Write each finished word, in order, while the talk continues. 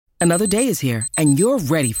Another day is here, and you're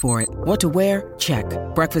ready for it. What to wear? Check.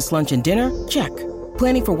 Breakfast, lunch, and dinner? Check.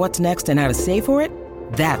 Planning for what's next and how to save for it?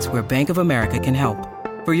 That's where Bank of America can help.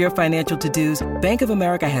 For your financial to-dos, Bank of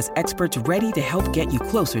America has experts ready to help get you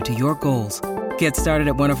closer to your goals. Get started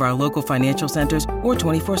at one of our local financial centers or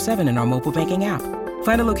 24/7 in our mobile banking app.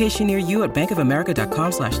 Find a location near you at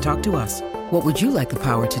bankofamerica.com/talktous. What would you like the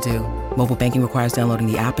power to do? Mobile banking requires downloading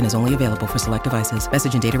the app and is only available for select devices.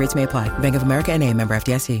 Message and data rates may apply. Bank of America N.A., member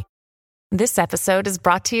FDIC. This episode is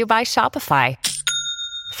brought to you by Shopify.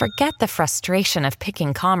 Forget the frustration of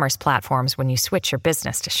picking commerce platforms when you switch your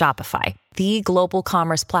business to Shopify, the global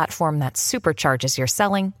commerce platform that supercharges your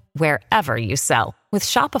selling wherever you sell. With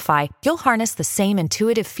Shopify, you'll harness the same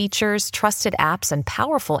intuitive features, trusted apps, and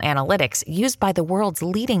powerful analytics used by the world's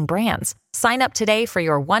leading brands. Sign up today for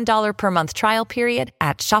your $1 per month trial period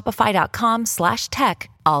at shopify.com/tech,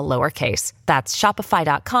 all lowercase. That's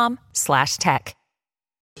shopify.com/tech.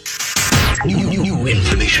 New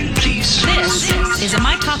information, please. This is a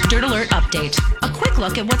My Talk Dirt Alert update. A quick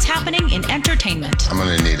look at what's happening in entertainment. I'm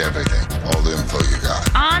going to need everything, all the info you got.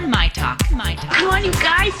 On My Talk. Come on, you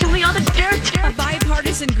guys, give me all the dirt. A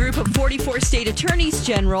bipartisan group of 44 state attorneys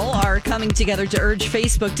general are coming together to urge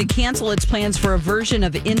Facebook to cancel its plans for a version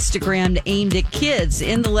of Instagram aimed at kids.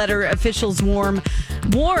 In the letter, officials warn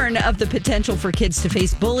of the potential for kids to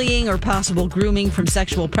face bullying or possible grooming from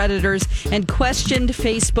sexual predators and questioned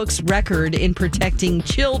Facebook's record in protecting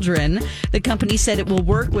children. The company said it will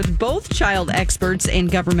work with both child experts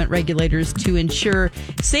and government regulators to ensure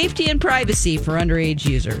safety and privacy for underage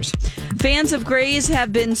users. Fans of Grey's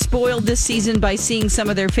have been spoiled this season by seeing some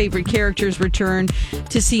of their favorite characters return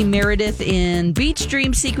to see Meredith in beach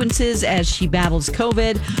dream sequences as she battles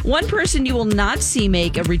COVID. One person you will not see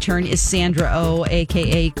make a return is Sandra Oh,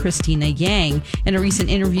 a.k.a. Christina Yang. In a recent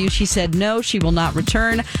interview, she said no, she will not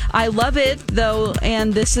return. I love it, though,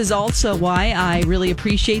 and this is also why I really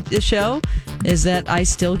appreciate the show, is that I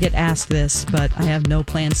still get asked this, but I have no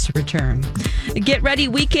plans to return. Get ready,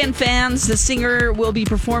 Weeknd fans. The singer will be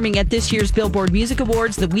performing at this year's Billboard Music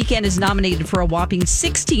Awards. The Weeknd is nominated for a whopping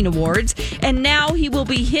 16 awards, and now he will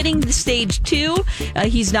be hitting the stage too.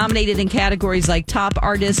 He's nominated in categories like Top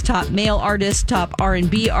Artist, Top Male Artist, Top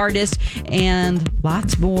R&B Artist, and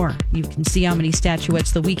lots more. You can see how many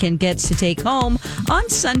statuettes The Weeknd gets to take home on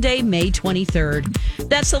Sunday, May 23rd.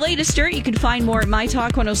 That's the latest dirt. You can find more at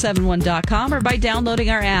mytalk1071.com or by downloading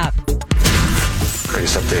our app.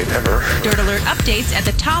 Greatest update ever. Dirt Alert updates at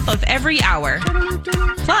the top of every hour.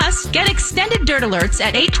 Plus, get extended Dirt Alerts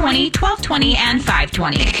at 8:20, 12:20, and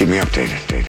 5:20. Keep me updated.